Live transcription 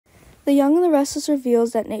The Young and the Restless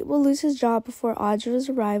reveals that Nate will lose his job before Audra's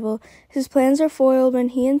arrival. His plans are foiled when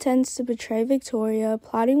he intends to betray Victoria,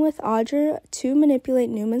 plotting with Audra to manipulate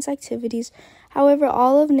Newman's activities. However,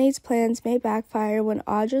 all of Nate's plans may backfire when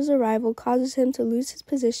Audra's arrival causes him to lose his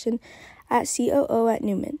position as COO at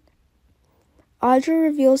Newman. Audra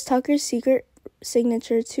reveals Tucker's secret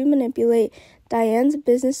signature to manipulate Diane's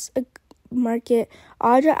business market.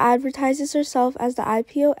 Audra advertises herself as the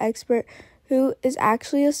IPO expert who is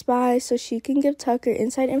actually a spy so she can give Tucker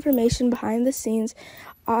inside information behind the scenes.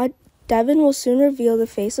 Devin will soon reveal the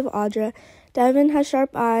face of Audra. Devin has sharp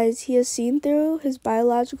eyes. He has seen through his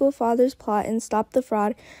biological father's plot and stopped the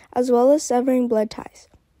fraud, as well as severing blood ties.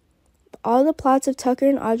 All the plots of Tucker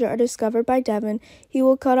and Audra are discovered by Devin. He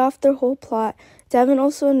will cut off their whole plot. Devin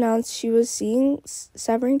also announced she was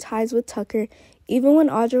severing ties with Tucker, even when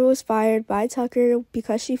Audra was fired by Tucker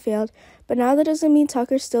because she failed. But now that doesn't mean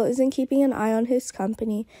Tucker still isn't keeping an eye on his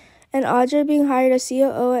company, and Audra being hired as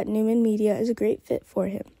COO at Newman Media is a great fit for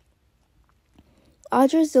him.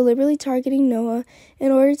 Audra is deliberately targeting Noah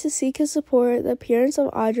in order to seek his support. The appearance of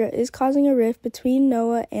Audra is causing a rift between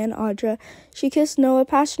Noah and Audra. She kissed Noah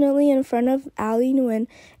passionately in front of Ali Nguyen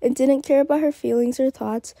and didn't care about her feelings or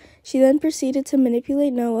thoughts. She then proceeded to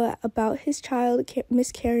manipulate Noah about his child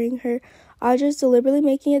miscarrying her. Audra is deliberately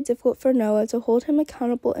making it difficult for Noah to hold him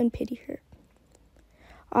accountable and pity her.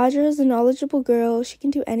 Audra is a knowledgeable girl. She can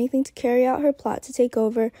do anything to carry out her plot to take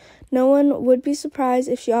over. No one would be surprised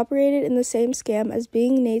if she operated in the same scam as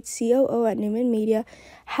being Nate's COO at Newman Media,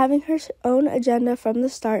 having her own agenda from the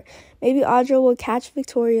start. Maybe Audra will catch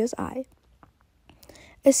Victoria's eye.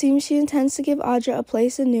 It seems she intends to give Audra a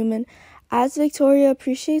place in Newman. As Victoria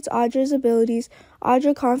appreciates Audra's abilities,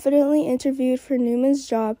 Audra confidently interviewed for Newman's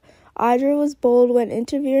job. Audra was bold when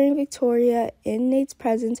interviewing Victoria in Nate's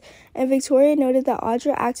presence, and Victoria noted that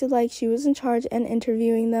Audra acted like she was in charge and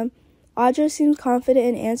interviewing them. Audra seems confident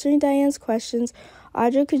in answering Diane's questions.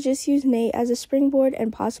 Audra could just use Nate as a springboard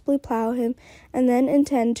and possibly plow him, and then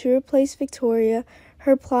intend to replace Victoria.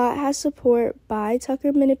 Her plot has support by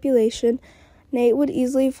Tucker manipulation. Nate would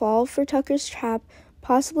easily fall for Tucker's trap,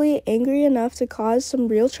 possibly angry enough to cause some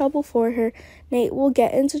real trouble for her. Nate will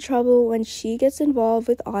get into trouble when she gets involved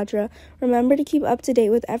with Audra. Remember to keep up to date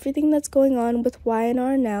with everything that's going on with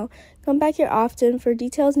Y&R Now. Come back here often for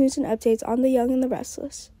details, news, and updates on The Young and the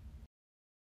Restless.